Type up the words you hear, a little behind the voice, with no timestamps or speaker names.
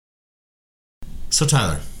So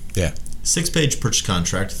Tyler, Yeah. 6-page purchase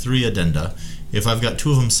contract, 3 addenda. If I've got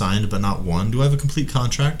 2 of them signed but not one, do I have a complete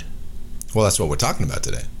contract? Well, that's what we're talking about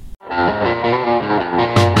today.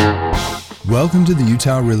 Welcome to the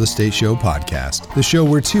Utah Real Estate Show podcast, the show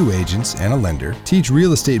where 2 agents and a lender teach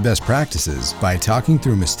real estate best practices by talking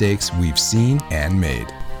through mistakes we've seen and made.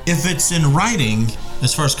 If it's in writing,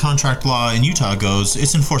 as far as contract law in Utah goes,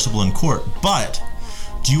 it's enforceable in court. But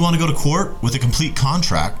do you want to go to court with a complete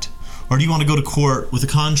contract, or do you want to go to court with a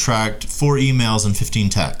contract, 4 emails and 15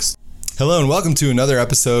 texts? Hello and welcome to another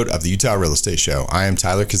episode of the Utah Real Estate Show. I am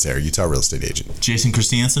Tyler Kazare, Utah Real Estate Agent. Jason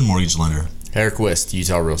Christiansen, mortgage lender. Eric Wist,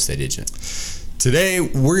 Utah Real Estate Agent. Today,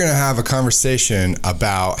 we're going to have a conversation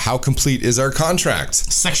about how complete is our contract.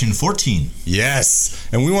 Section 14. Yes,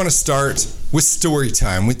 and we want to start with story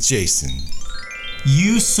time with Jason.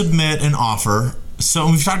 You submit an offer.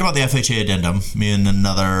 So we've talked about the FHA addendum in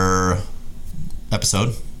another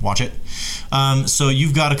episode. Watch it. So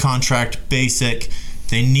you've got a contract, basic.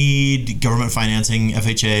 They need government financing,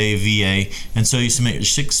 FHA, VA, and so you submit your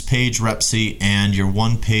 6-page REPC and your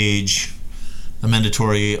 1-page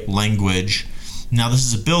amendatory language. Now this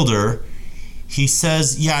is a builder. He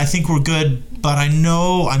says, yeah, I think we're good, but I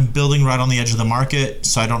know I'm building right on the edge of the market,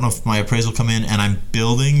 so I don't know if my appraisal will come in, and I'm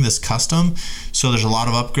building this custom, so there's a lot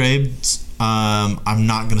of upgrades. I'm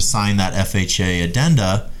not going to sign that FHA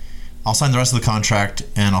addenda. I'll sign the rest of the contract,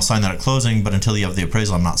 and I'll sign that at closing, but until you have the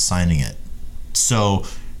appraisal, I'm not signing it. So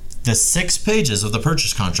the 6 pages of the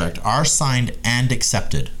purchase contract are signed and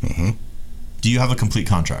accepted. Mm-hmm. Do you have a complete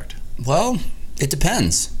contract? Well, it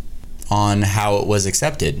depends on how it was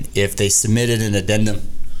accepted. If they submitted an addendum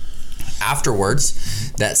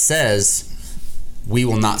afterwards that says we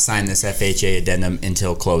will not sign this FHA addendum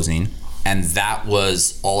until closing, and that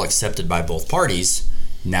was all accepted by both parties,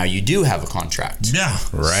 now you do have a contract. Yeah.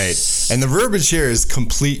 Right. And the verbiage here is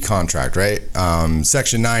complete contract, right?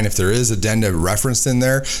 Section 9, if there is addenda referenced in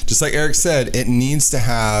there, just like Eric said, it needs to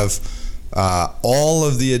have all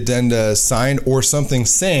of the addenda signed or something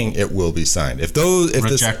saying it will be signed. If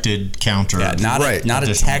rejected, counter. Yeah, not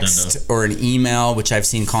a text addenda or an email, which I've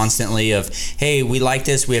seen constantly of, hey, we like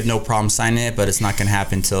this, we have no problem signing it, but it's not going to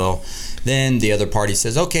happen till then. The other party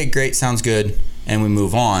says, okay, great, sounds good, and we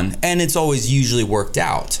move on. And it's always usually worked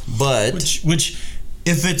out. But which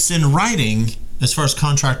if it's in writing, as far as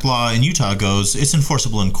contract law in Utah goes, it's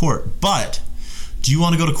enforceable in court. But do you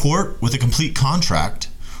want to go to court with a complete contract,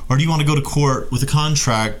 or do you want to go to court with a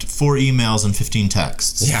contract, 4 emails and 15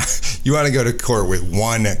 texts? Yeah, you want to go to court with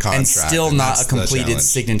 1 contract. And still not a completed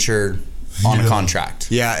signature on a contract.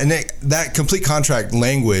 Yeah, and that complete contract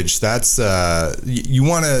language, that's you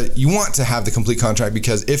want to have the complete contract,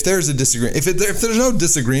 because if there's a disagreement, if there's no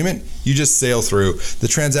disagreement, you just sail through. The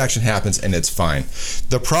transaction happens and it's fine.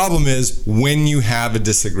 The problem is when you have a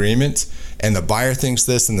disagreement and the buyer thinks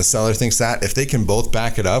this and the seller thinks that, if they can both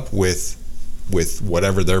back it up with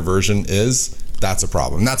whatever their version is, that's a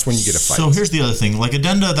problem. That's when you get a fight. So here's the other thing. Like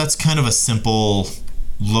addenda, that's kind of a simple,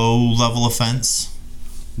 low-level offense.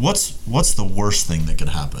 What's the worst thing that could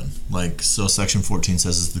happen? Like, so Section 14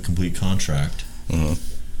 says it's the complete contract. Mm-hmm.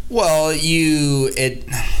 Well, you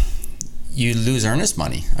lose earnest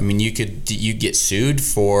money. I mean, you get sued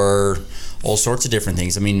for all sorts of different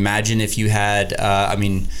things. I mean, imagine if you had, I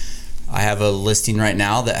have a listing right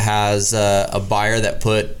now that has a buyer that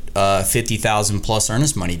put $50,000 plus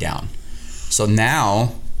earnest money down. So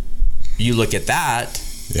now you look at that,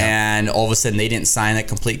 and all of a sudden they didn't sign that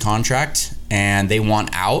complete contract and they want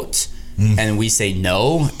out, and we say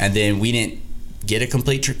no, and then we didn't get a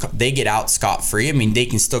complete. They get out scot-free. I mean, they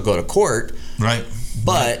can still go to court, right?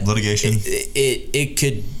 But litigation, it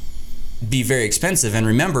could be very expensive. And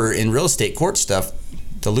remember, in real estate court stuff,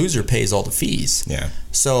 the loser pays all the fees. Yeah.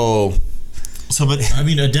 So, but I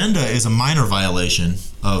mean, addenda is a minor violation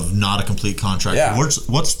of not a complete contract. Yeah.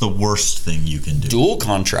 What's the worst thing you can do? Dual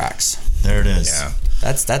contracts. There it is. Yeah.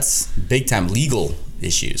 That's big time legal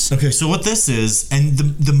issues. Okay, so what this is, and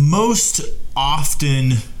the most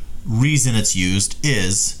often reason it's used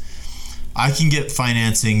is, I can get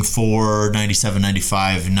financing for 97,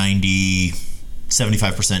 95, 90,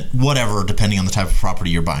 75%, whatever, depending on the type of property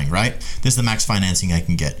you're buying, right? This is the max financing I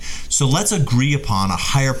can get. So let's agree upon a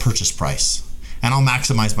higher purchase price, and I'll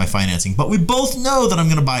maximize my financing. But we both know that I'm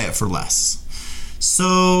going to buy it for less.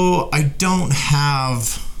 So I don't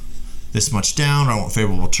have this much down, or I want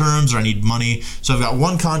favorable terms, or I need money. So I've got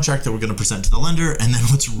 1 contract that we're going to present to the lender, and then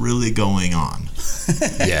what's really going on?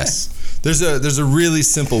 Yes. There's a really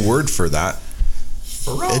simple word for that.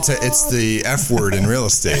 It's the F word in real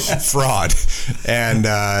estate, fraud, and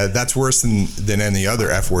that's worse than any other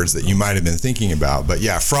F words that you might have been thinking about. But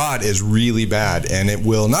yeah, fraud is really bad, and it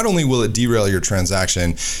will not only will it derail your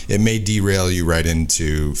transaction, it may derail you right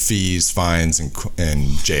into fees, fines,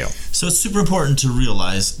 and jail. So it's super important to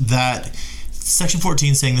realize that Section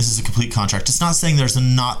 14 saying this is a complete contract. It's not saying there's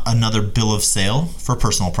not another bill of sale for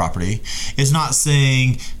personal property. It's not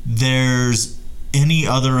saying there's any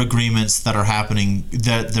other agreements that are happening,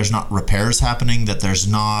 that there's not repairs happening, that there's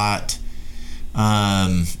not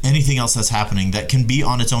anything else that's happening that can be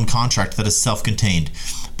on its own contract that is self-contained.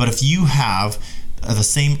 But if you have the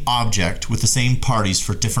same object with the same parties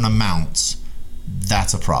for different amounts,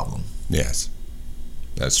 that's a problem. Yes,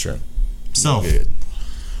 that's true. So,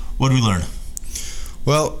 what did we learn?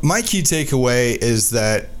 Well, my key takeaway is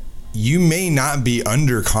that you may not be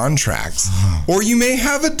under contract, or you may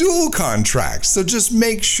have a dual contract. So just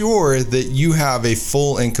make sure that you have a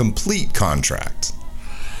full and complete contract.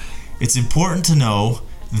 It's important to know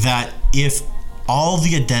that if all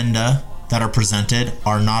the addenda that are presented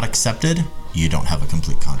are not accepted, you don't have a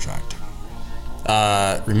complete contract.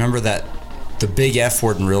 Remember that the big F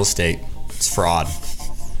word in real estate is fraud.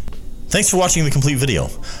 Thanks for watching the complete video.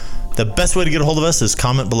 The best way to get a hold of us is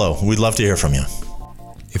comment below. We'd love to hear from you.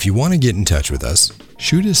 If you want to get in touch with us,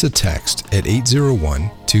 shoot us a text at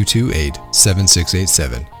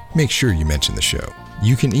 801-228-7687. Make sure you mention the show.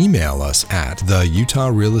 You can email us at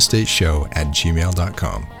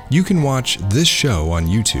theutahrealestateshow@gmail.com. You can watch this show on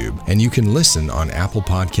YouTube, and you can listen on Apple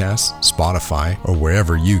Podcasts, Spotify, or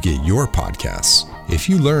wherever you get your podcasts. If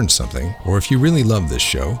you learned something, or if you really love this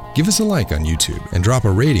show, give us a like on YouTube and drop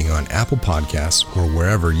a rating on Apple Podcasts or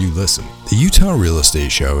wherever you listen. The Utah Real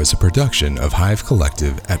Estate Show is a production of Hive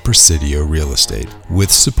Collective at Presidio Real Estate,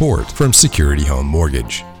 with support from Security Home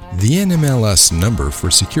Mortgage. The NMLS number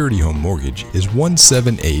for Security Home Mortgage is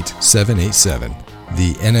 178787.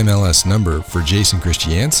 The NMLS number for Jason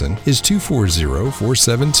Christiansen is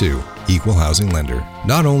 240472, Equal Housing Lender.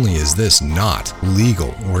 Not only is this not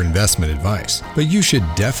legal or investment advice, but you should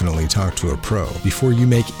definitely talk to a pro before you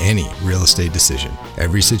make any real estate decision.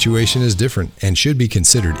 Every situation is different and should be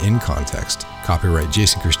considered in context. Copyright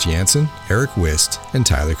Jason Christiansen, Eric Wist, and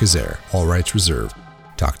Tyler Kazare. All rights reserved.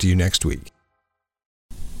 Talk to you next week.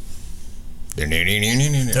 Okay.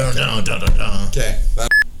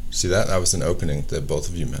 See that? That was an opening that both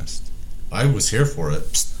of you missed. I was here for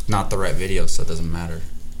it. Not the right video, so it doesn't matter.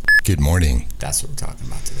 Good morning. That's what we're talking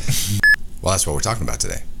about today. Well, that's what we're talking about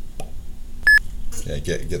today. Yeah,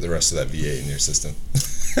 get the rest of that V8 in your system.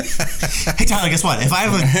 Hey, Tyler, guess what? If I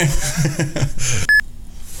have a...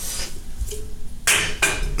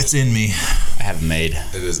 It's in me. I have made.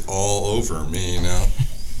 It is all over me now.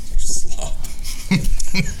 Slop.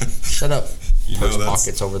 Shut up. You know that's...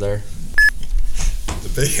 pockets over there. The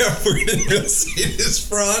big F word in real estate is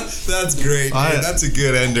fraud. That's great. That's a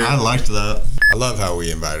good ender. I liked that. I love how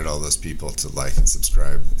we invited all those people to like and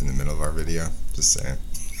subscribe in the middle of our video. Just saying.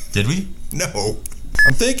 Did we? No.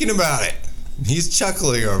 I'm thinking about it. He's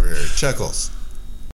chuckling over here. Chuckles.